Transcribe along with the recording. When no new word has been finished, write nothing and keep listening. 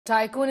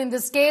Tycoon in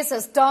this case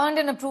has turned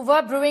an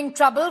approver, brewing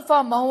trouble for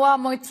Mahua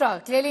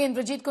Moitra. Clearly,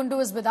 Indrajit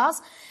Kundu is with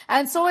us,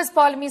 and so is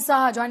Paulami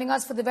Saha joining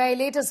us for the very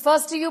latest.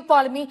 First to you,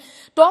 Paulami.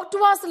 Talk to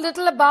us a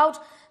little about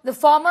the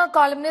former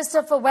columnist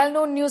of a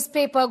well-known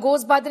newspaper,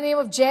 goes by the name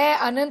of Jai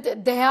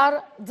Anant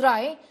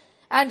Dehadrai,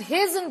 and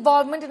his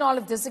involvement in all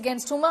of this,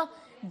 against whom a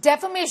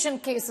defamation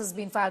case has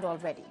been filed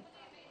already.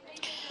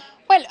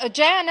 Well,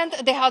 Jai Anant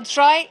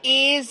Dehadrai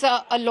is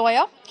a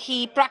lawyer.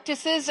 He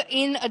practices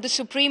in the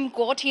Supreme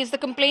Court. He is the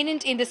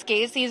complainant in this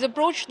case. He has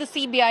approached the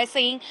CBI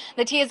saying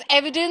that he has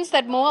evidence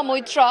that Mahua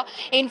Moitra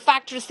in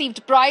fact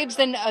received bribes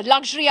and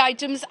luxury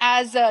items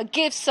as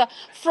gifts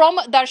from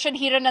Darshan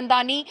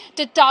Hiranandani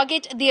to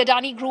target the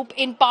Adani group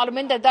in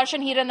Parliament. That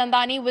Darshan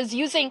Hiranandani was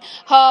using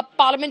her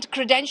Parliament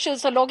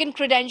credentials, her login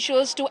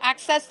credentials, to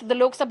access the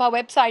Lok Sabha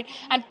website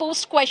and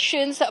post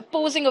questions,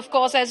 posing, of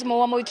course, as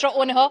Mahua Moitra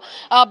on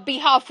her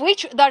behalf,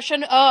 which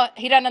Darshan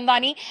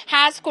Hiranandani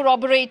has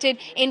corroborated.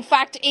 In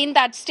fact, in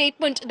that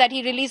statement that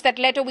he released, that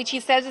letter which he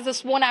says is a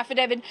sworn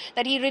affidavit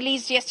that he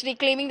released yesterday,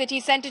 claiming that he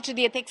sent it to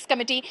the Ethics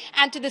Committee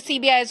and to the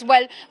CBI as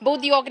well.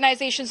 Both the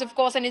organizations, of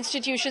course, and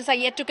institutions are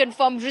yet to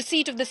confirm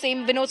receipt of the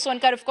same. Vinod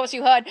Sonkar, of course,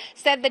 you heard,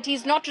 said that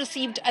he's not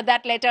received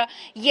that letter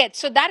yet.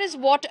 So that is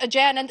what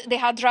Jai Anant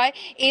Dehadrai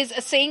is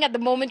saying at the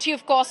moment. He,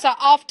 of course,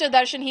 after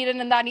Darshan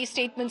Hiranandani's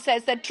statement,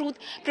 says that truth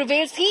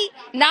prevails. He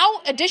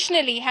now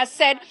additionally has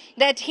said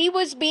that he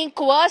was being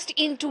coerced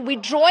into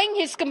withdrawing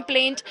his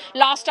complaint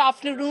last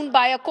afternoon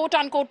by a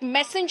quote-unquote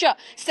messenger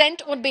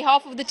sent on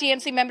behalf of the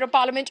TMC Member of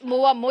Parliament,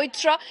 Mahua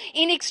Moitra,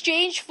 in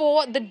exchange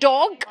for the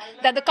dog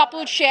that the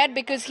couple shared,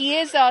 because he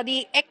is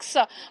the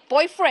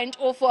ex-boyfriend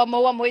of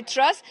Mahua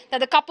Moitra's, that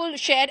the couple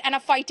shared and are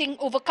fighting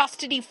over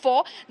custody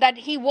for, that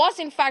he was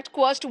in fact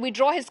coerced to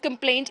withdraw his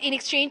complaint. In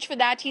exchange for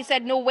that, he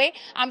said, no way,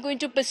 I'm going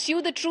to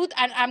pursue the truth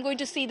and I'm going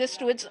to see this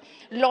to its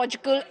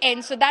logical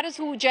end. So that is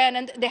who Jai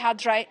Anant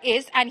Dehadrai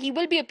is, and he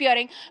will be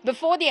appearing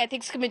before the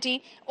Ethics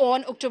Committee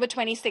on October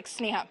 26th,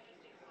 Sneha.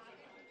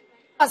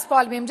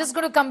 Paulami, I'm just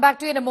going to come back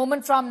to you in a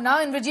moment from now.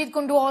 Indrajit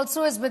Kundu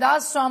also is with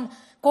us from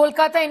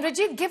Kolkata.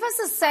 Indrajit, give us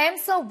a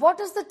sense of what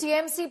is the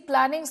TMC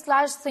planning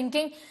 /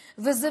 thinking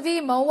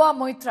vis-a-vis Mahua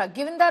Moitra,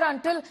 given that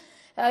until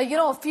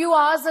a few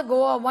hours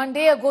ago or one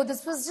day ago,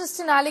 this was just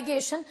an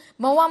allegation.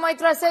 Mahua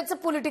Moitra said it's a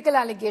political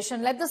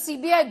allegation. Let the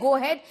CBI go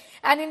ahead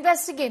and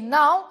investigate.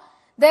 Now,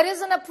 there is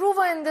an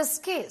approver in this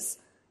case.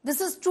 This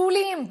is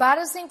truly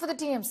embarrassing for the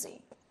TMC.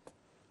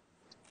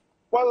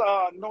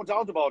 Well, no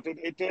doubt about it.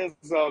 It is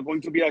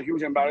going to be a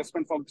huge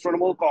embarrassment for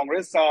Trinamool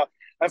Congress.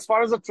 As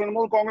far as the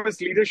Trinamool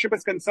Congress leadership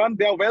is concerned,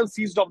 they are well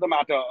seized of the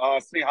matter,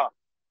 Sneha.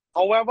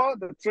 However,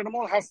 the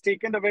Trinamool has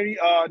taken a very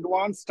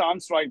nuanced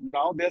stance right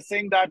now. They're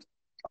saying that,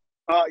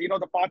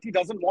 the party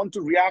doesn't want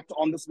to react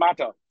on this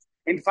matter.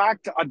 In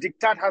fact, a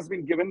diktat has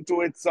been given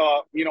to its,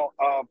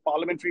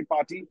 parliamentary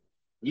party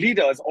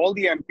leaders, all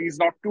the MPs,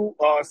 not to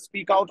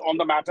speak out on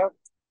the matter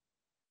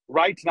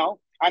right now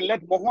and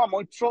let Mahua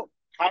Moitra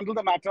handle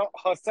the matter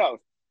herself.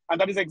 And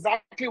that is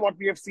exactly what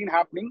we have seen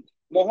happening.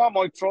 Mahua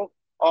Moitra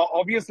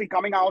obviously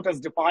coming out as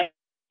defiant.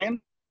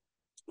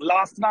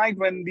 Last night,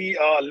 when the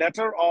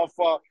letter of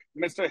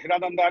Mr.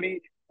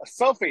 Hiranandani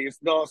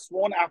surfaced, the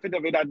sworn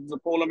affidavit that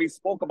Paulami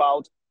spoke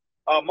about,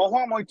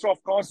 Mahua Moitra,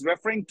 of course,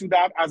 referring to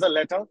that as a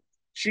letter,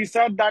 she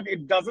said that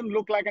it doesn't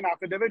look like an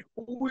affidavit.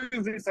 Who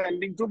is he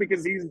sending to?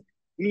 Because he's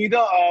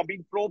neither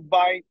being probed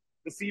by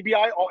the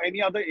CBI or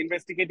any other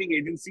investigating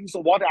agency.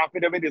 So what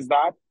affidavit is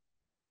that?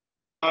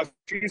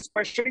 She's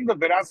questioning the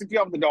veracity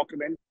of the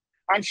document,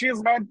 and she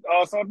has made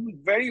certain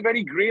very,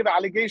 very grave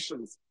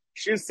allegations.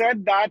 She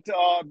said that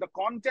the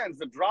contents,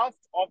 the draft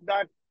of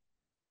that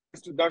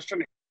to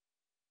Darshan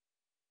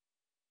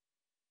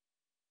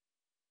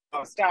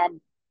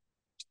stamp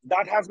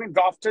that has been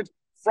drafted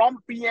from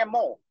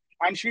PMO,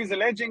 and she's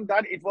alleging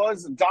that it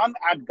was done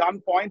at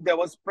gunpoint. There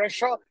was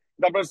pressure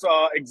that was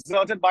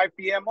exerted by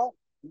PMO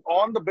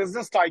on the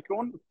business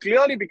tycoon,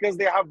 clearly because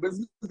they have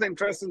business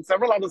interests in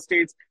several other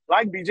states,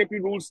 like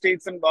BJP ruled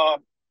states in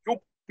UP,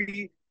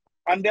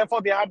 and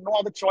therefore they had no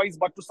other choice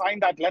but to sign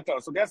that letter.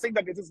 So they're saying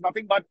that this is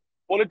nothing but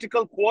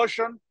political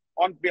coercion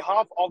on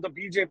behalf of the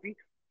BJP.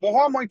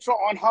 Mahua Moitra,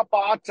 on her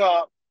part,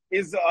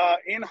 is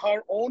in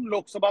her own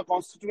Lok Sabha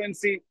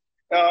constituency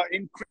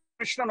in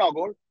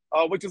Krishnanagar,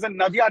 which is in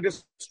Nadia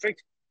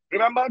district.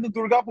 Remember, the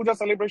Durga Puja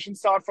celebrations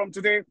start from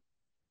today.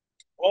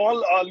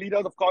 All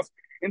leaders, of course,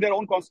 in their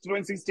own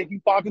constituencies taking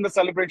part in the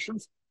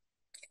celebrations.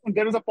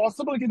 There is a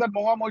possibility that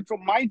Mahua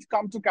Moitra might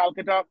come to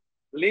Calcutta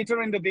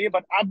later in the day,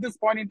 but at this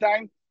point in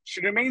time,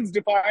 she remains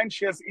defiant.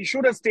 She has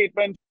issued a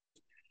statement,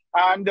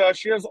 and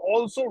she has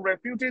also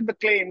refuted the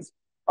claims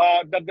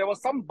that there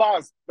was some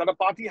buzz that the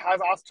party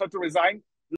has asked her to resign.